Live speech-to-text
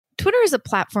Twitter is a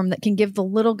platform that can give the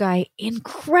little guy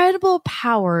incredible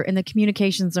power in the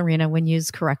communications arena when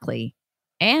used correctly.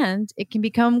 And it can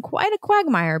become quite a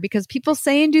quagmire because people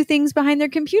say and do things behind their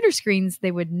computer screens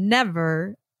they would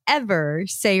never, ever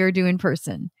say or do in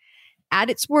person.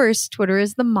 At its worst, Twitter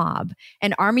is the mob,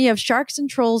 an army of sharks and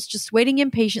trolls just waiting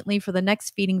impatiently for the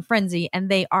next feeding frenzy, and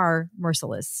they are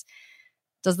merciless.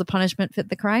 Does the punishment fit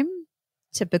the crime?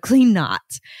 Typically not.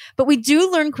 But we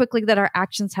do learn quickly that our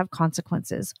actions have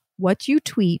consequences. What you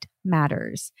tweet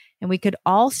matters, and we could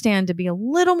all stand to be a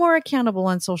little more accountable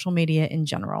on social media in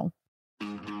general.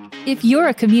 If you're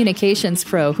a communications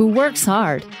pro who works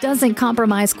hard, doesn't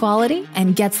compromise quality,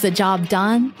 and gets the job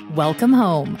done, welcome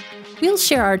home. We'll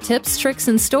share our tips, tricks,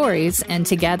 and stories, and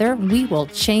together we will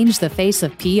change the face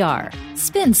of PR.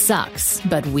 Spin sucks,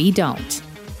 but we don't.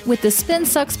 With the Spin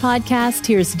Sucks podcast,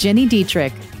 here's Jenny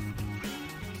Dietrich.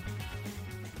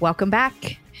 Welcome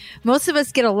back. Most of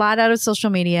us get a lot out of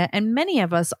social media, and many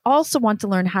of us also want to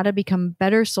learn how to become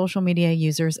better social media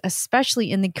users, especially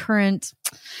in the current,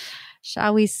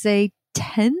 shall we say,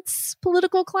 tense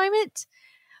political climate.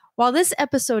 While this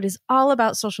episode is all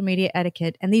about social media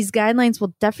etiquette, and these guidelines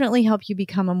will definitely help you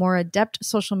become a more adept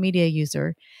social media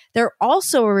user, they're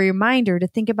also a reminder to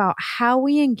think about how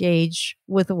we engage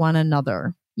with one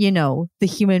another. You know, the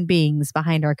human beings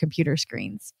behind our computer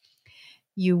screens.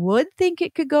 You would think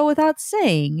it could go without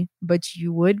saying, but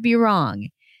you would be wrong.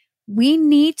 We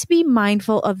need to be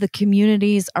mindful of the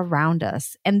communities around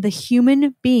us and the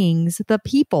human beings, the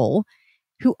people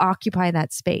who occupy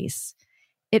that space.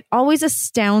 It always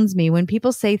astounds me when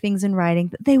people say things in writing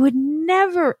that they would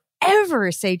never,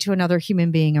 ever say to another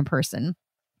human being in person.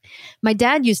 My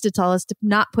dad used to tell us to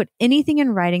not put anything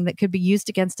in writing that could be used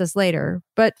against us later,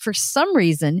 but for some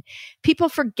reason, people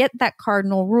forget that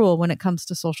cardinal rule when it comes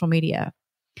to social media.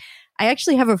 I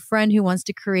actually have a friend who wants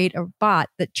to create a bot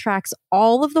that tracks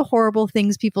all of the horrible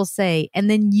things people say and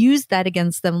then use that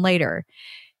against them later.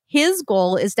 His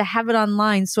goal is to have it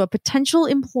online so a potential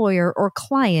employer or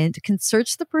client can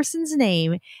search the person's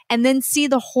name and then see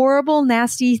the horrible,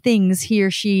 nasty things he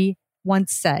or she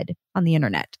once said on the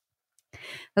internet.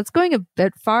 That's going a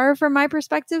bit far from my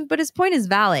perspective, but his point is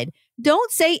valid. Don't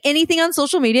say anything on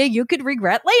social media you could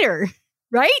regret later,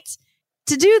 right?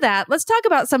 To do that, let's talk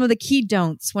about some of the key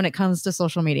don'ts when it comes to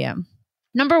social media.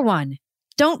 Number 1,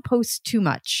 don't post too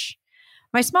much.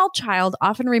 My small child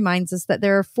often reminds us that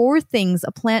there are 4 things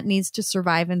a plant needs to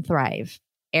survive and thrive: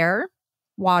 air,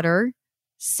 water,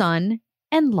 sun,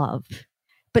 and love.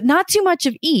 But not too much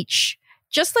of each.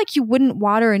 Just like you wouldn't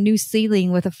water a new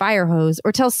seedling with a fire hose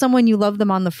or tell someone you love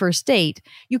them on the first date,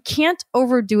 you can't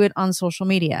overdo it on social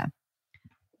media.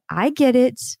 I get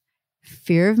it.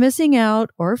 Fear of missing out,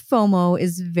 or FOMO,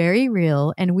 is very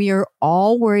real, and we are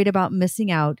all worried about missing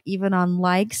out, even on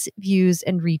likes, views,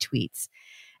 and retweets.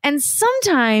 And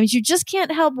sometimes you just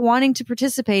can't help wanting to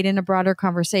participate in a broader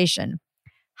conversation.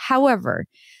 However,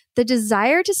 the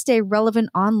desire to stay relevant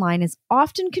online is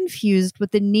often confused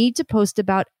with the need to post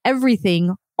about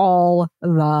everything all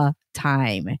the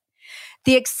time.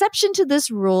 The exception to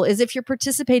this rule is if you're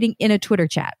participating in a Twitter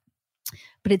chat.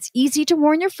 But it's easy to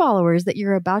warn your followers that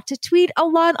you're about to tweet a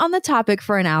lot on the topic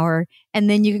for an hour, and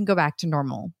then you can go back to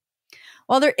normal.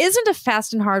 While there isn't a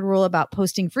fast and hard rule about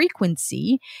posting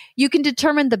frequency, you can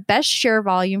determine the best share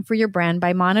volume for your brand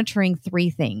by monitoring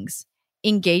 3 things: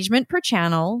 engagement per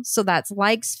channel, so that's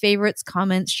likes, favorites,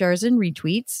 comments, shares, and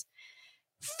retweets;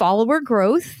 follower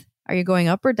growth, are you going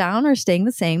up or down or staying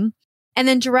the same? And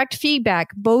then direct feedback,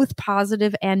 both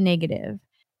positive and negative.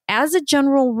 As a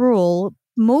general rule,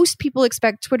 most people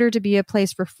expect Twitter to be a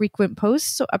place for frequent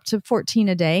posts, so up to 14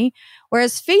 a day,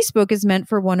 whereas Facebook is meant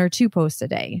for 1 or 2 posts a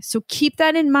day. So keep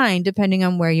that in mind depending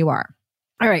on where you are.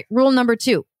 All right, rule number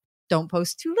 2, don't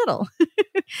post too little.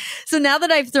 So now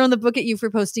that I've thrown the book at you for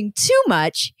posting too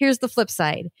much, here's the flip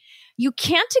side. You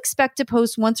can't expect to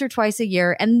post once or twice a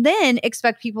year and then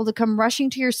expect people to come rushing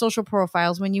to your social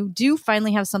profiles when you do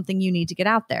finally have something you need to get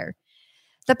out there.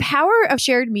 The power of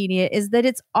shared media is that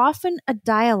it's often a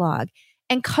dialogue,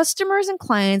 and customers and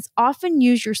clients often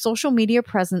use your social media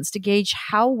presence to gauge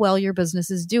how well your business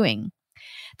is doing.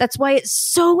 That's why it's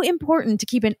so important to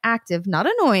keep an active, not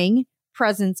annoying,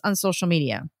 presence on social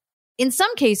media. In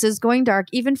some cases, going dark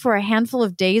even for a handful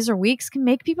of days or weeks can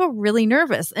make people really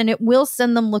nervous, and it will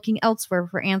send them looking elsewhere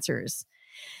for answers.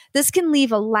 This can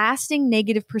leave a lasting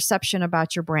negative perception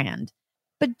about your brand.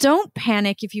 But don't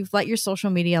panic if you've let your social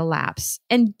media lapse,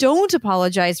 and don't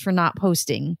apologize for not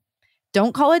posting.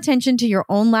 Don't call attention to your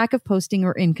own lack of posting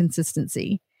or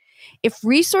inconsistency. If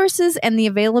resources and the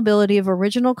availability of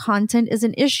original content is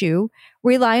an issue,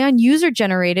 rely on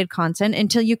user-generated content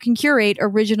until you can curate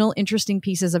original, interesting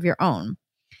pieces of your own.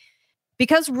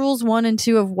 Because rules 1 and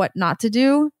 2 of what not to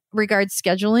do regards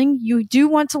scheduling, you do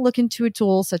want to look into a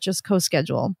tool such as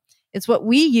CoSchedule. It's what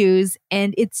we use,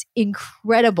 and it's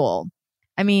incredible.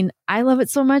 I mean, I love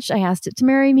it so much. I asked it to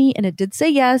marry me, and it did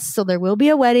say yes. So there will be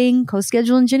a wedding.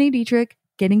 CoSchedule and Jenny Dietrich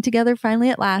getting together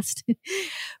finally at last.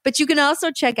 But you can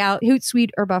also check out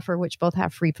Hootsuite or Buffer, which both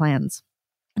have free plans.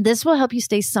 This will help you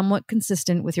stay somewhat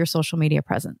consistent with your social media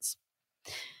presence.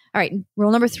 All right,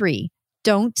 rule number 3,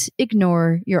 don't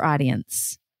ignore your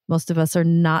audience. Most of us are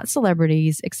not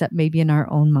celebrities, except maybe in our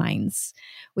own minds.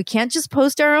 We can't just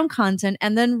post our own content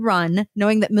and then run,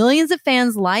 knowing that millions of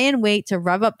fans lie in wait to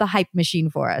rev up the hype machine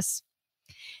for us.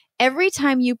 Every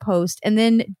time you post and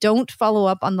then don't follow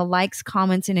up on the likes,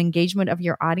 comments, and engagement of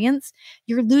your audience,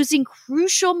 you're losing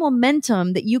crucial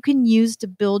momentum that you can use to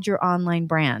build your online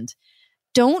brand.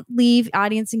 Don't leave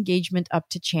audience engagement up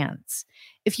to chance.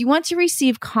 If you want to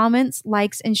receive comments,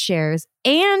 likes, and shares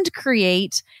and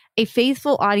create a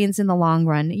faithful audience in the long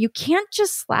run, you can't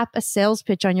just slap a sales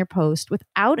pitch on your post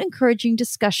without encouraging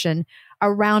discussion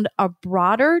around a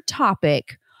broader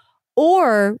topic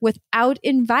or without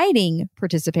inviting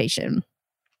participation.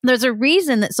 There's a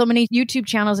reason that so many YouTube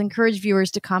channels encourage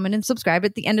viewers to comment and subscribe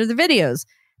at the end of the videos,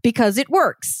 because it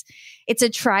works. It's a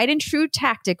tried and true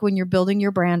tactic when you're building your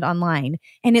brand online,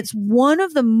 and it's one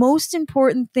of the most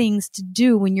important things to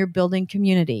do when you're building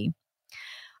community.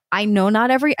 I know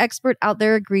not every expert out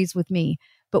there agrees with me,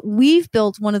 but we've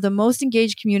built one of the most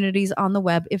engaged communities on the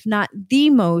web, if not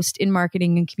the most, in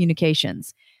marketing and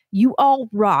communications. You all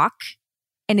rock,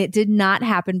 and it did not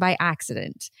happen by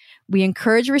accident. We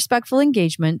encourage respectful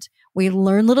engagement. We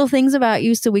learn little things about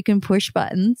you so we can push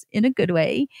buttons in a good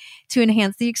way to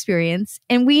enhance the experience.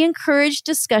 And we encourage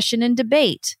discussion and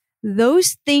debate.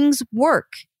 Those things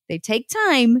work. They take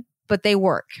time, but they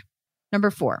work.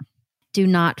 Number 4, do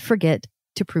not forget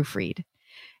to proofread.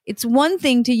 It's one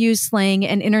thing to use slang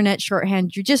and internet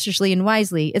shorthand judiciously and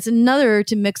wisely. It's another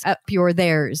to mix up your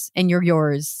theirs and your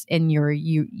yours and your and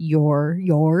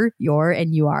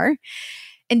you are.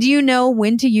 And do you know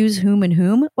when to use whom and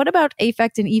whom? What about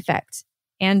affect and effect?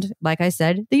 And like I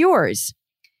said, the yours.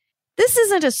 This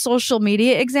isn't a social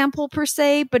media example per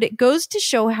se, but it goes to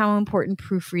show how important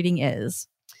proofreading is.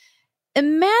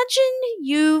 Imagine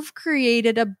you've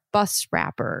created a bus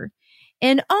wrapper.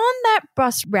 And on that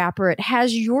bus wrapper, it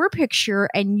has your picture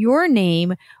and your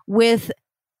name with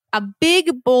a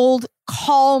big, bold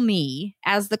call me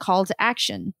as the call to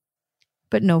action,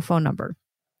 but no phone number.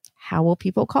 How will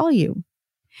people call you?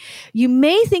 You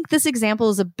may think this example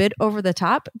is a bit over the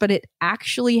top, but it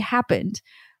actually happened.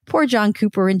 Poor John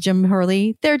Cooper and Jim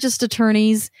Hurley, they're just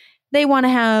attorneys. They want to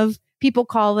have people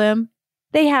call them.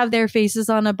 They have their faces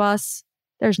on a bus.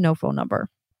 There's no phone number.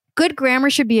 Good grammar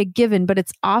should be a given, but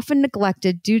it's often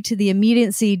neglected due to the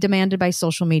immediacy demanded by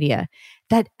social media.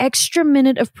 That extra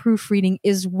minute of proofreading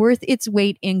is worth its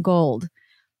weight in gold.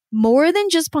 More than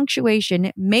just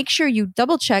punctuation, make sure you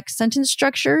double check sentence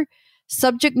structure,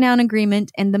 subject-noun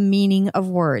agreement, and the meaning of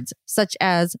words, such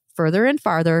as further and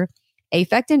farther,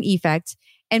 affect and effect,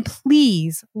 and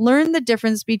please learn the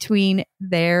difference between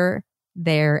there,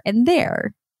 and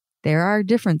there. There are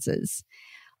differences.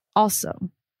 Also,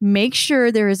 make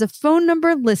sure there is a phone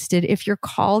number listed if your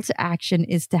call to action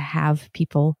is to have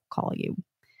people call you.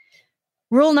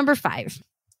 Rule number 5,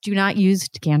 do not use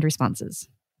canned responses.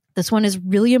 This one is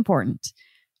really important.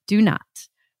 Do not,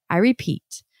 I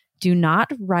repeat, do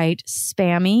not write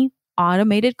spammy,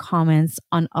 automated comments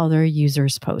on other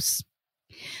users' posts.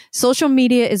 Social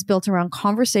media is built around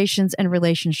conversations and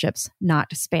relationships,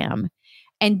 not spam.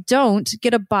 And don't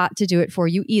get a bot to do it for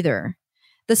you either.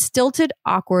 The stilted,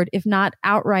 awkward, if not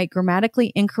outright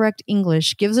grammatically incorrect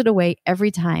English gives it away every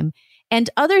time.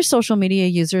 And other social media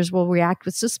users will react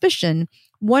with suspicion,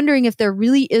 wondering if there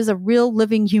really is a real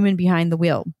living human behind the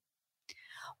wheel.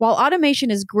 While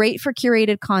automation is great for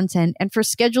curated content and for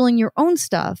scheduling your own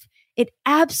stuff, it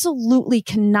absolutely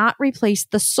cannot replace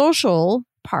the social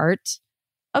part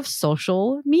of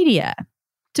social media.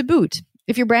 To boot,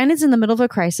 if your brand is in the middle of a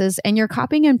crisis and you're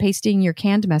copying and pasting your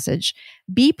canned message,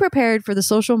 be prepared for the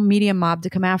social media mob to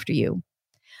come after you.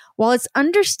 While it's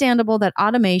understandable that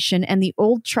automation and the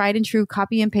old tried and true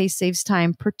copy and paste saves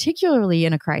time, particularly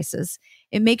in a crisis,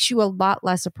 it makes you a lot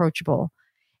less approachable.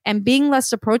 And being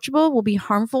less approachable will be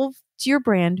harmful to your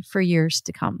brand for years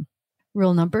to come.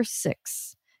 Rule number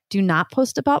 6, do not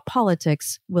post about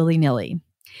politics willy-nilly.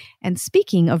 And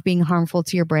speaking of being harmful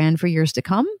to your brand for years to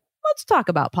come, let's talk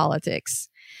about politics.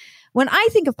 When I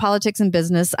think of politics and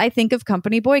business, I think of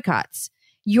company boycotts.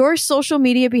 Your social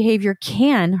media behavior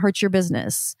can hurt your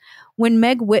business. When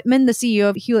Meg Whitman, the CEO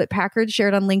of Hewlett-Packard,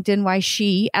 shared on LinkedIn why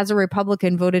she, as a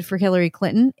Republican, voted for Hillary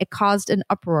Clinton, it caused an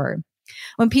uproar.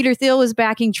 When Peter Thiel was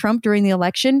backing Trump during the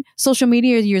election, social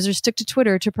media users took to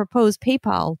Twitter to propose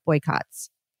PayPal boycotts.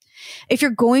 If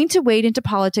you're going to wade into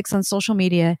politics on social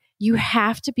media, you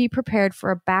have to be prepared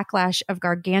for a backlash of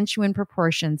gargantuan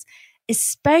proportions,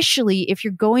 especially if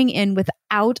you're going in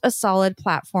without a solid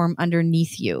platform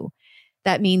underneath you.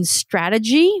 That means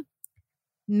strategy,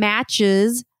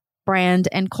 matches, brand,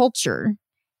 and culture,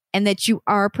 and that you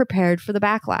are prepared for the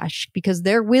backlash because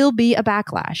there will be a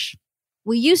backlash.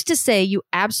 We used to say you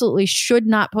absolutely should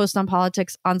not post on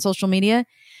politics on social media.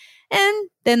 And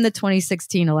then the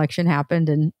 2016 election happened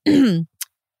and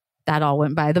that all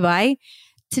went by the by.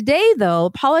 Today,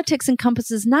 though, politics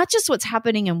encompasses not just what's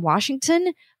happening in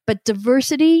Washington, but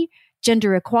diversity,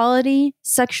 gender equality,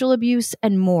 sexual abuse,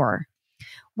 and more.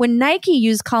 When Nike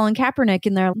used Colin Kaepernick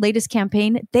in their latest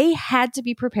campaign, they had to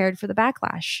be prepared for the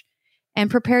backlash. And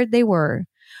prepared they were.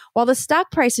 While the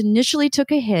stock price initially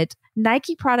took a hit,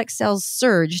 Nike product sales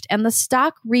surged and the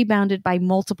stock rebounded by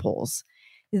multiples.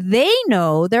 They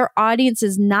know their audience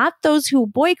is not those who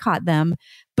boycott them,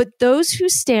 but those who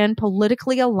stand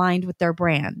politically aligned with their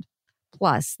brand.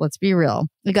 Plus, let's be real,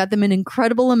 it got them an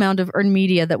incredible amount of earned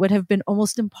media that would have been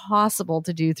almost impossible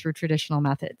to do through traditional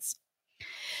methods.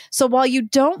 So while you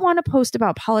don't want to post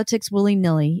about politics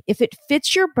willy-nilly, if it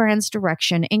fits your brand's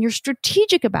direction and you're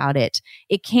strategic about it,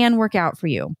 it can work out for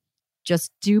you.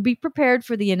 Just do be prepared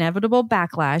for the inevitable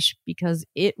backlash because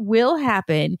it will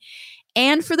happen.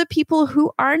 And for the people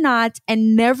who are not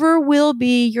and never will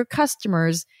be your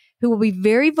customers, who will be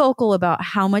very vocal about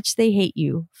how much they hate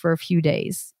you for a few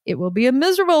days. It will be a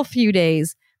miserable few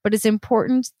days, but it's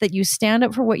important that you stand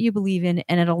up for what you believe in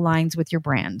and it aligns with your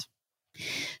brand.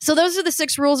 So those are the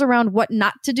 6 rules around what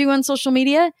not to do on social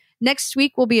media. Next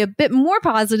week, we'll be a bit more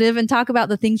positive and talk about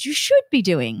the things you should be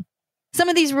doing. Some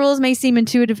of these rules may seem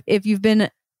intuitive if you've been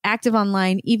active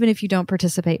online, even if you don't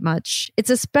participate much. It's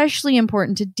especially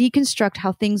important to deconstruct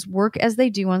how things work as they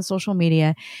do on social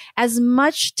media, as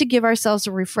much to give ourselves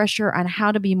a refresher on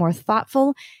how to be more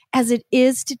thoughtful as it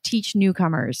is to teach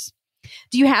newcomers.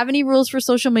 Do you have any rules for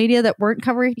social media that weren't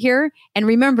covered here? And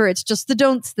remember, it's just the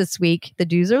don'ts this week. The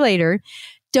do's are later.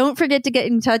 Don't forget to get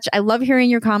in touch. I love hearing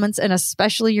your comments and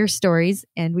especially your stories,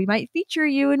 and we might feature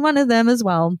you in one of them as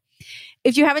well.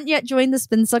 If you haven't yet joined the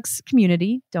SpinSucks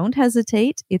community, don't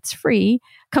hesitate. It's free.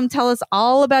 Come tell us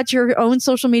all about your own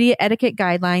social media etiquette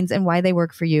guidelines and why they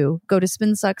work for you. Go to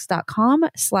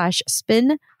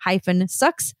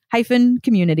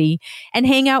spinsucks.com/spin-sucks-community and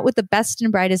hang out with the best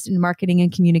and brightest in marketing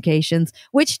and communications,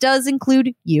 which does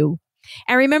include you.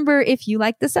 And remember, if you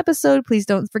like this episode, please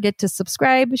don't forget to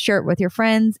subscribe, share it with your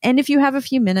friends, and if you have a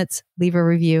few minutes, leave a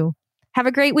review. Have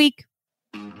a great week.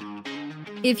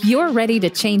 If you're ready to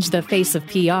change the face of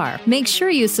PR, make sure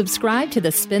you subscribe to the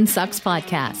SpinSucks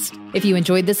podcast. If you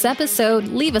enjoyed this episode,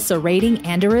 leave us a rating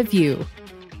and a review.